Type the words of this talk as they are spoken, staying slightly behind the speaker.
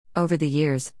Over the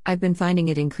years, I've been finding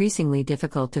it increasingly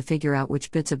difficult to figure out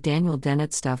which bits of Daniel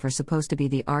Dennett stuff are supposed to be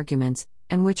the arguments,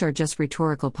 and which are just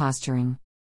rhetorical posturing.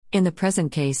 In the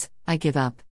present case, I give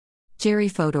up. Jerry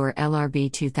Fodor,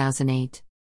 LRB 2008.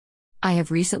 I have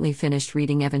recently finished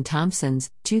reading Evan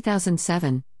Thompson's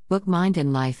 2007 book Mind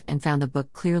and Life and found the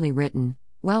book clearly written,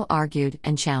 well argued,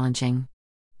 and challenging.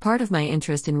 Part of my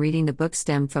interest in reading the book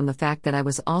stemmed from the fact that I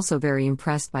was also very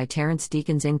impressed by Terence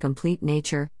Deacon's Incomplete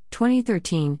Nature,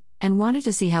 2013, and wanted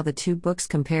to see how the two books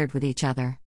compared with each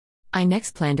other. I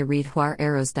next plan to read Juar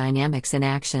Arrow's Dynamics in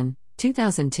Action,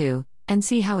 2002, and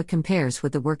see how it compares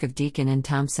with the work of Deacon and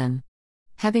Thompson.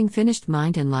 Having finished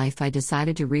Mind and Life, I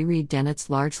decided to reread Dennett's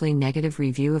largely negative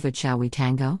review of It Shall We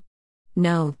Tango?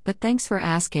 No, but thanks for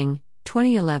asking,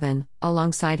 2011,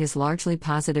 alongside his largely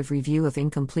positive review of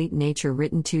Incomplete Nature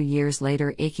written 2 years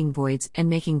later, Aching Voids and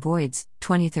Making Voids,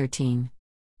 2013.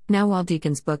 Now, while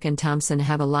Deacon's book and Thompson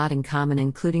have a lot in common,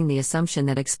 including the assumption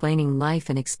that explaining life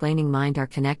and explaining mind are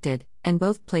connected, and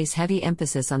both place heavy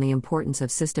emphasis on the importance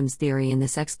of systems theory in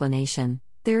this explanation,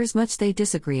 there is much they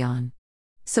disagree on.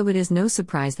 So it is no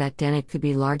surprise that Dennett could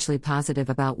be largely positive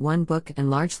about one book and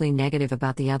largely negative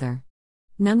about the other.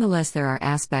 Nonetheless, there are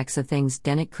aspects of things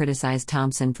Dennett criticized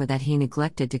Thompson for that he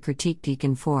neglected to critique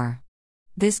Deacon for.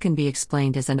 This can be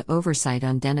explained as an oversight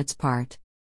on Dennett's part.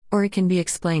 Or it can be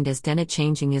explained as Dennett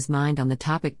changing his mind on the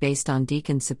topic based on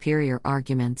Deacon's superior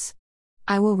arguments.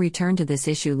 I will return to this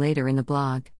issue later in the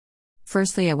blog.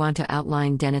 Firstly, I want to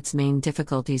outline Dennett's main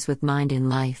difficulties with Mind in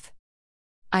Life.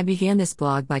 I began this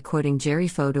blog by quoting Jerry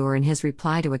Fodor in his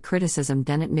reply to a criticism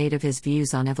Dennett made of his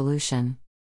views on evolution.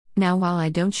 Now, while I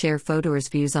don't share Fodor's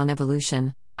views on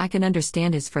evolution, I can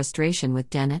understand his frustration with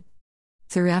Dennett.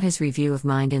 Throughout his review of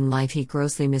Mind in Life, he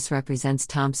grossly misrepresents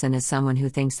Thompson as someone who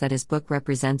thinks that his book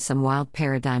represents some wild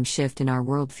paradigm shift in our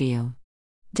worldview.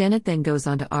 Dennett then goes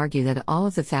on to argue that all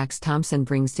of the facts Thompson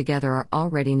brings together are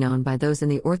already known by those in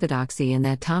the orthodoxy, and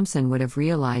that Thompson would have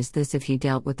realized this if he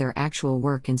dealt with their actual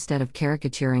work instead of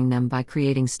caricaturing them by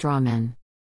creating straw men.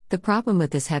 The problem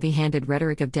with this heavy-handed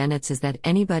rhetoric of Dennett's is that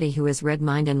anybody who has read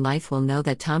Mind and Life will know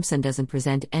that Thompson doesn't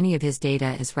present any of his data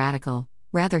as radical.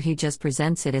 Rather, he just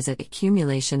presents it as an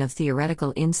accumulation of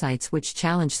theoretical insights which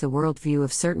challenge the worldview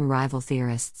of certain rival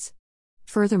theorists.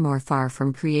 Furthermore, far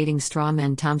from creating straw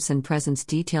men, Thompson presents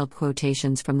detailed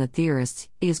quotations from the theorists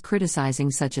he is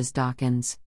criticizing, such as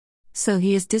Dawkins. So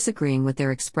he is disagreeing with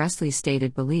their expressly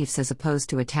stated beliefs as opposed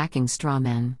to attacking straw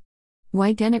men.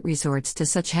 Why Dennett resorts to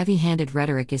such heavy-handed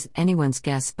rhetoric is anyone's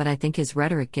guess, but I think his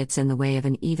rhetoric gets in the way of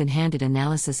an even-handed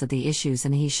analysis of the issues,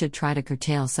 and he should try to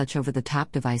curtail such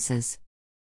over-the-top devices.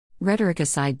 Rhetoric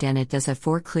aside, Dennett does have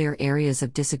 4 clear areas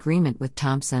of disagreement with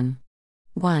Thompson.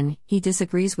 1. He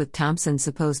disagrees with Thompson's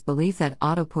supposed belief that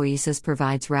autopoiesis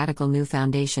provides radical new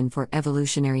foundation for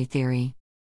evolutionary theory.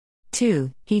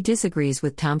 2. He disagrees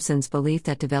with Thompson's belief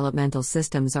that developmental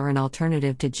systems are an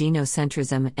alternative to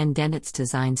genocentrism and Dennett's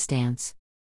design stance.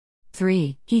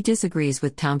 3. He disagrees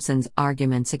with Thompson's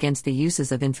arguments against the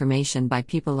uses of information by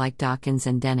people like Dawkins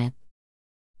and Dennett.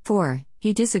 4.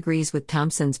 He disagrees with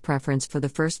Thompson's preference for the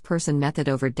first-person method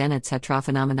over Dennett's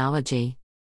heterophenomenology.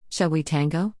 Shall we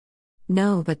tango?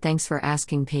 No, but thanks for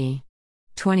asking. P.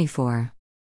 24.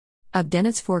 Of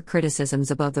Dennett's 4 criticisms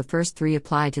above, the first 3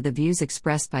 apply to the views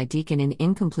expressed by Deacon in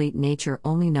Incomplete Nature.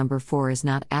 Only number 4 is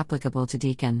not applicable to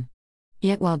Deacon.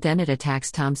 Yet while Dennett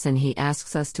attacks Thompson, he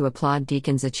asks us to applaud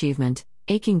Deacon's achievement,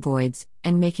 Aching Voids,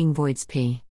 and Making Voids.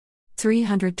 P.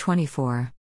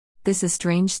 324. This is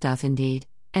strange stuff indeed,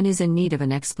 and is in need of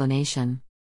an explanation.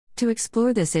 To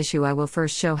explore this issue, I will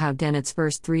first show how Dennett's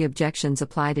first 3 objections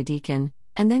apply to Deacon,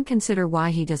 and then consider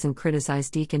why he doesn't criticize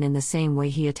Deacon in the same way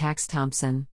he attacks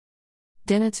Thompson.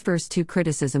 Dennett's first 2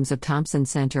 criticisms of Thompson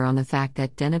center on the fact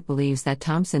that Dennett believes that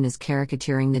Thompson is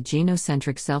caricaturing the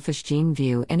genocentric selfish gene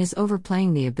view and is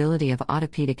overplaying the ability of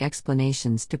autopedic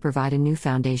explanations to provide a new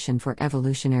foundation for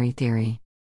evolutionary theory.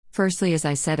 Firstly, as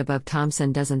I said above,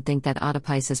 Thompson doesn't think that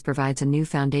autopoiesis provides a new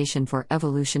foundation for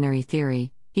evolutionary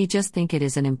theory, he just thinks it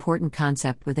is an important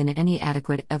concept within any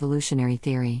adequate evolutionary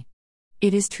theory.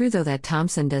 It is true, though, that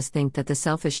Thompson does think that the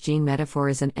selfish gene metaphor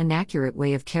is an inaccurate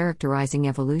way of characterizing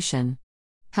evolution.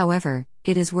 However,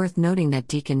 it is worth noting that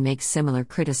Deacon makes similar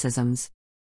criticisms.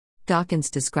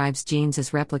 Dawkins describes genes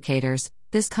as replicators.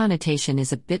 This connotation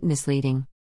is a bit misleading.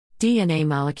 DNA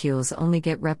molecules only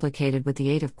get replicated with the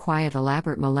aid of quiet,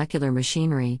 elaborate molecular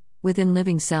machinery, within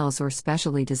living cells or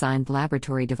specially designed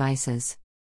laboratory devices.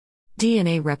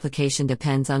 DNA replication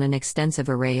depends on an extensive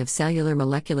array of cellular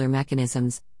molecular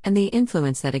mechanisms, and the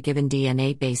influence that a given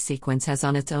DNA-based sequence has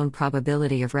on its own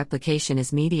probability of replication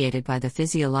is mediated by the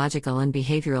physiological and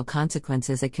behavioral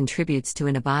consequences it contributes to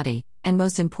in a body, and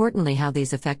most importantly how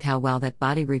these affect how well that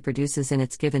body reproduces in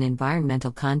its given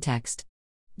environmental context.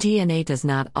 DNA does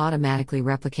not automatically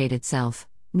replicate itself,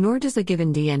 nor does a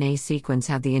given DNA sequence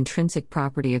have the intrinsic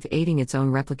property of aiding its own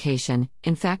replication.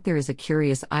 In fact, there is a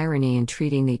curious irony in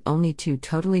treating the only two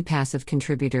totally passive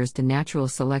contributors to natural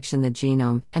selection, the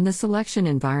genome and the selection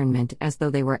environment, as though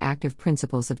they were active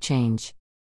principles of change.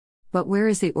 But where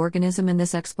is the organism in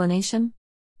this explanation?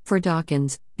 For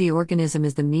Dawkins, the organism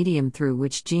is the medium through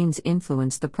which genes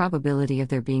influence the probability of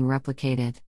their being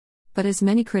replicated. But as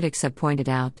many critics have pointed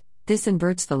out, this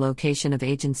inverts the location of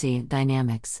agency and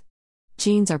dynamics.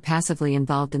 Genes are passively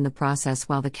involved in the process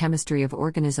while the chemistry of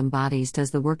organism bodies does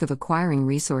the work of acquiring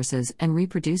resources and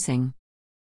reproducing.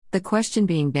 The question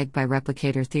being begged by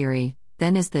replicator theory,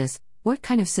 then, is this: what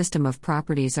kind of system of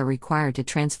properties are required to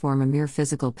transform a mere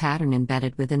physical pattern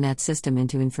embedded within that system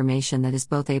into information that is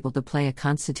both able to play a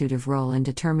constitutive role in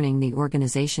determining the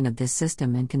organization of this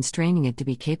system and constraining it to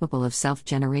be capable of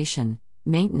self-generation,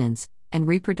 maintenance, and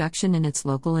reproduction in its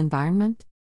local environment?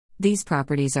 These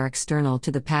properties are external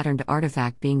to the patterned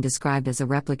artifact being described as a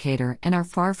replicator and are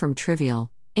far from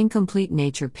trivial. Incomplete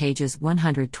Nature, pages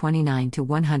 129 to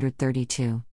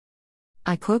 132.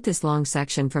 I quote this long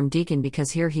section from Deacon because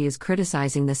here he is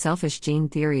criticizing the selfish gene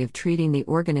theory of treating the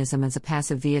organism as a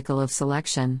passive vehicle of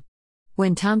selection.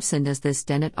 When Thompson does this,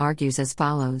 Dennett argues as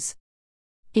follows.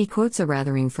 He quotes a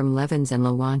rathering from Levins and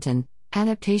Lewontin: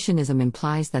 adaptationism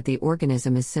implies that the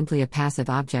organism is simply a passive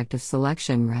object of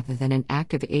selection rather than an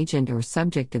active agent or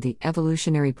subject of the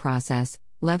evolutionary process.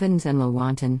 Levins and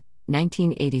Lewontin,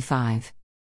 1985.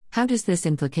 How does this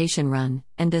implication run,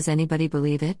 and does anybody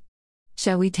believe it?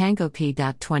 Shall we tango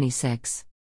p.26?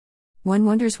 One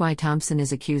wonders why Thompson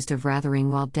is accused of rathering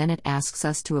while Dennett asks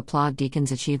us to applaud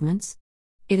Deacon's achievements.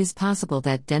 It is possible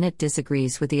that Dennett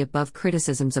disagrees with the above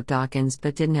criticisms of Dawkins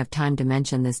but didn't have time to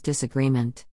mention this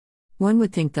disagreement. One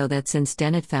would think, though, that since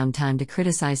Dennett found time to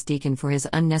criticize Deacon for his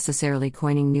unnecessarily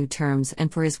coining new terms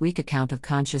and for his weak account of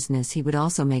consciousness, he would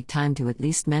also make time to at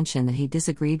least mention that he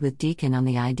disagreed with Deacon on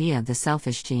the idea of the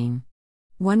selfish gene.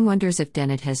 One wonders if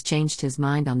Dennett has changed his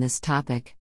mind on this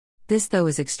topic. This, though,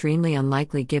 is extremely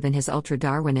unlikely given his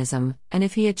ultra-Darwinism, and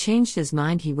if he had changed his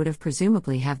mind he would have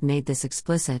presumably have made this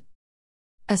explicit.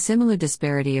 A similar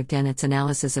disparity of Dennett's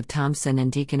analysis of Thompson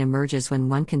and Deacon emerges when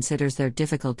one considers their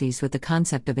difficulties with the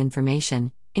concept of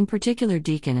information. In particular,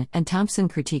 Deacon and Thompson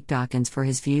critique Dawkins for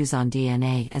his views on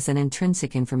DNA as an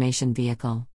intrinsic information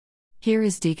vehicle. Here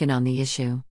is Deacon on the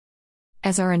issue.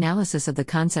 As our analysis of the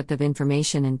concept of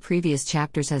information in previous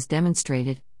chapters has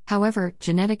demonstrated, however,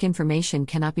 genetic information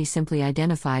cannot be simply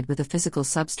identified with a physical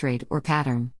substrate or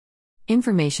pattern.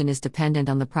 Information is dependent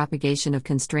on the propagation of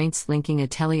constraints linking a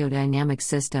teleodynamic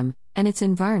system and its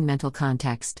environmental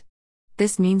context.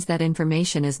 This means that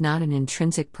information is not an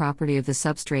intrinsic property of the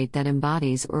substrate that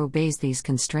embodies or obeys these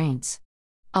constraints.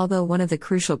 Although one of the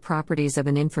crucial properties of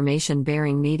an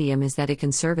information-bearing medium is that it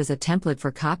can serve as a template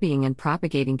for copying and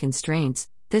propagating constraints,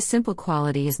 this simple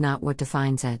quality is not what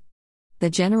defines it. The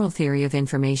general theory of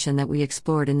information that we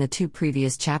explored in the two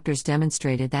previous chapters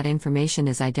demonstrated that information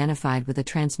is identified with a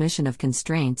transmission of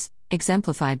constraints,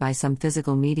 exemplified by some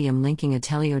physical medium linking a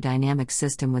teleodynamic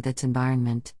system with its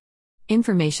environment.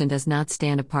 Information does not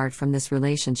stand apart from this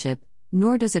relationship,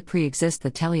 nor does it pre-exist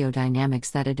the teleodynamics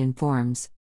that it informs.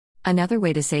 Another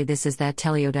way to say this is that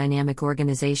teleodynamic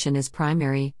organization is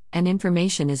primary, and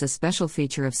information is a special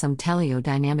feature of some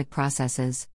teleodynamic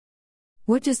processes.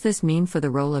 What does this mean for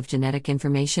the role of genetic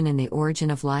information in the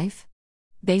origin of life?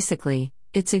 Basically,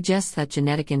 it suggests that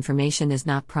genetic information is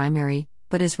not primary,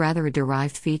 but is rather a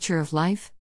derived feature of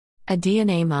life. A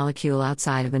DNA molecule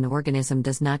outside of an organism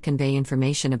does not convey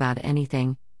information about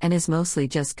anything, and is mostly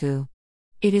just goo.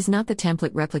 It is not the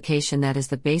template replication that is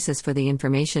the basis for the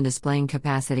information displaying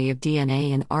capacity of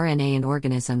DNA and RNA in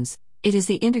organisms. It is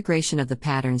the integration of the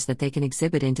patterns that they can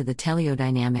exhibit into the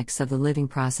teleodynamics of the living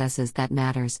processes that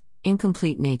matters.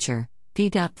 Incomplete Nature,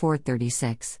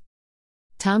 p.436.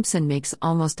 Thompson makes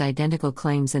almost identical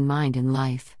claims in Mind and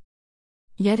Life.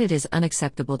 Yet it is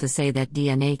unacceptable to say that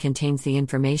DNA contains the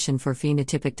information for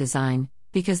phenotypic design,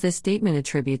 because this statement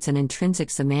attributes an intrinsic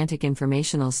semantic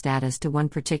informational status to one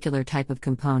particular type of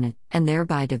component, and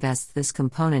thereby divests this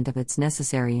component of its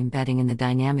necessary embedding in the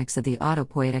dynamics of the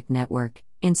autopoietic network.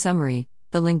 In summary,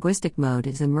 the linguistic mode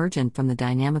is emergent from the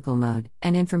dynamical mode,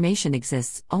 and information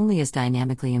exists only as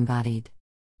dynamically embodied.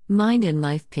 Mind and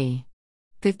Life p.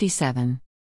 57.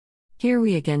 Here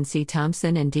we again see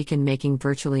Thompson and Deacon making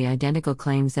virtually identical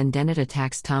claims, and Dennett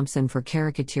attacks Thompson for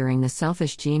caricaturing the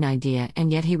selfish gene idea,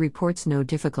 and yet he reports no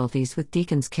difficulties with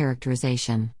Deacon's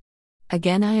characterization.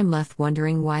 Again, I am left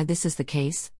wondering why this is the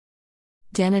case.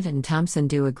 Dennett and Thompson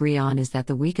do agree on is that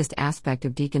the weakest aspect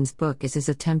of Deacon's book is his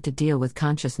attempt to deal with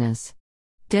consciousness.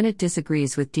 Dennett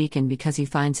disagrees with Deacon because he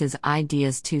finds his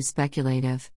ideas too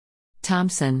speculative.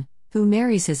 Thompson, who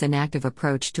marries his inactive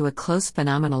approach to a close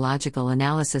phenomenological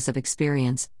analysis of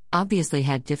experience, obviously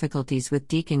had difficulties with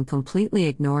Deacon completely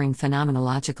ignoring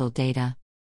phenomenological data.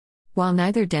 While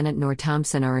neither Dennett nor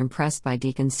Thompson are impressed by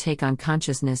Deacon's take on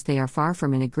consciousness, they are far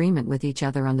from in agreement with each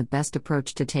other on the best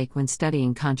approach to take when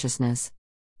studying consciousness.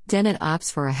 Dennett opts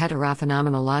for a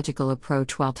heterophenomenological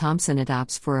approach while Thompson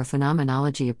adopts for a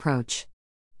phenomenology approach.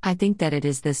 I think that it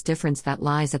is this difference that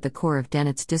lies at the core of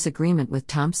Dennett's disagreement with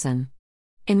Thompson.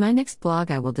 In my next blog,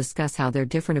 I will discuss how their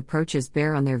different approaches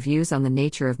bear on their views on the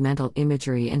nature of mental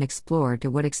imagery and explore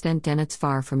to what extent Dennett's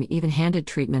far from even-handed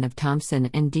treatment of Thompson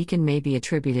and Deacon may be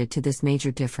attributed to this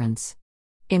major difference.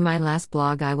 In my last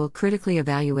blog, I will critically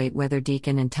evaluate whether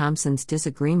Deacon and Thompson's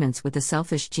disagreements with the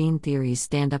selfish gene theories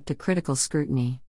stand up to critical scrutiny.